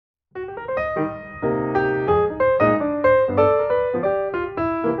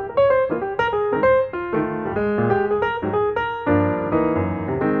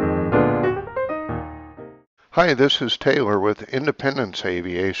Hi, this is Taylor with Independence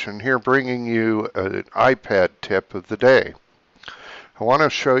Aviation here bringing you an iPad tip of the day. I want to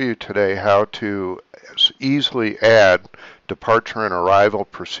show you today how to easily add departure and arrival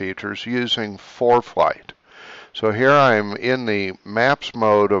procedures using ForeFlight. So here I'm in the Maps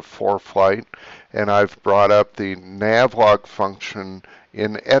mode of ForeFlight and I've brought up the navlog function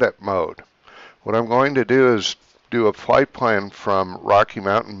in edit mode. What I'm going to do is do a flight plan from Rocky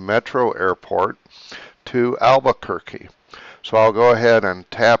Mountain Metro Airport to Albuquerque. So I'll go ahead and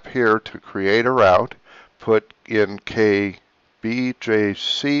tap here to create a route, put in KBJC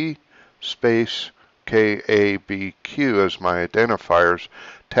space KABQ as my identifiers,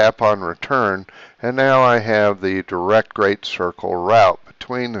 tap on return, and now I have the direct great circle route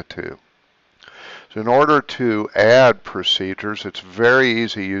between the two. So in order to add procedures, it's very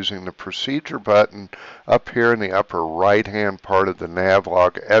easy using the procedure button up here in the upper right hand part of the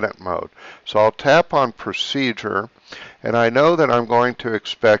navlog edit mode. So I'll tap on procedure, and I know that I'm going to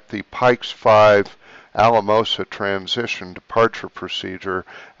expect the Pikes 5 Alamosa transition departure procedure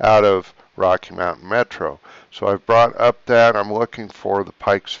out of Rocky Mountain Metro. So I've brought up that. I'm looking for the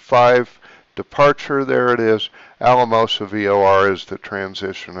Pikes 5 departure. There it is. Alamosa VOR is the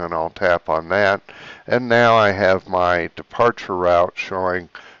transition, and I'll tap on that. And now I have my departure route showing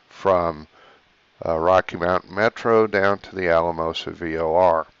from Rocky Mountain Metro down to the Alamosa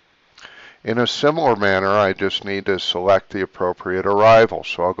VOR. In a similar manner, I just need to select the appropriate arrival.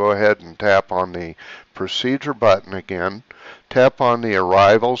 So I'll go ahead and tap on the procedure button again, tap on the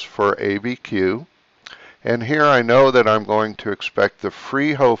arrivals for ABQ, and here I know that I'm going to expect the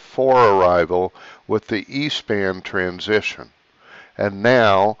Freeho 4 arrival with the E-span transition. And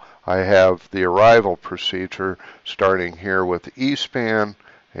now I have the arrival procedure starting here with E-span,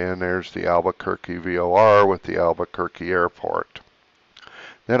 and there's the Albuquerque VOR with the Albuquerque Airport.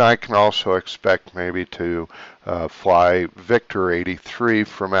 Then I can also expect maybe to fly Victor 83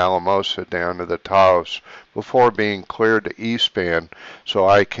 from Alamosa down to the Taos before being cleared to E-span, so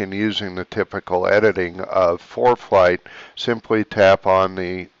I can, using the typical editing of ForeFlight, simply tap on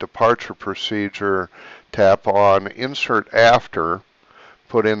the departure procedure, tap on insert after,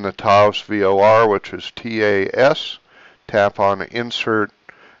 put in the Taos VOR, which is TAS, tap on insert,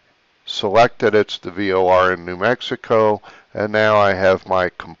 select that it's the VOR in New Mexico, and now I have my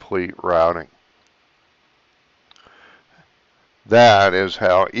complete routing. That is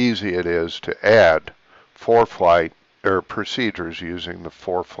how easy it is to add ForeFlight or procedures using the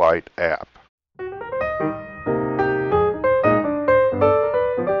ForeFlight app.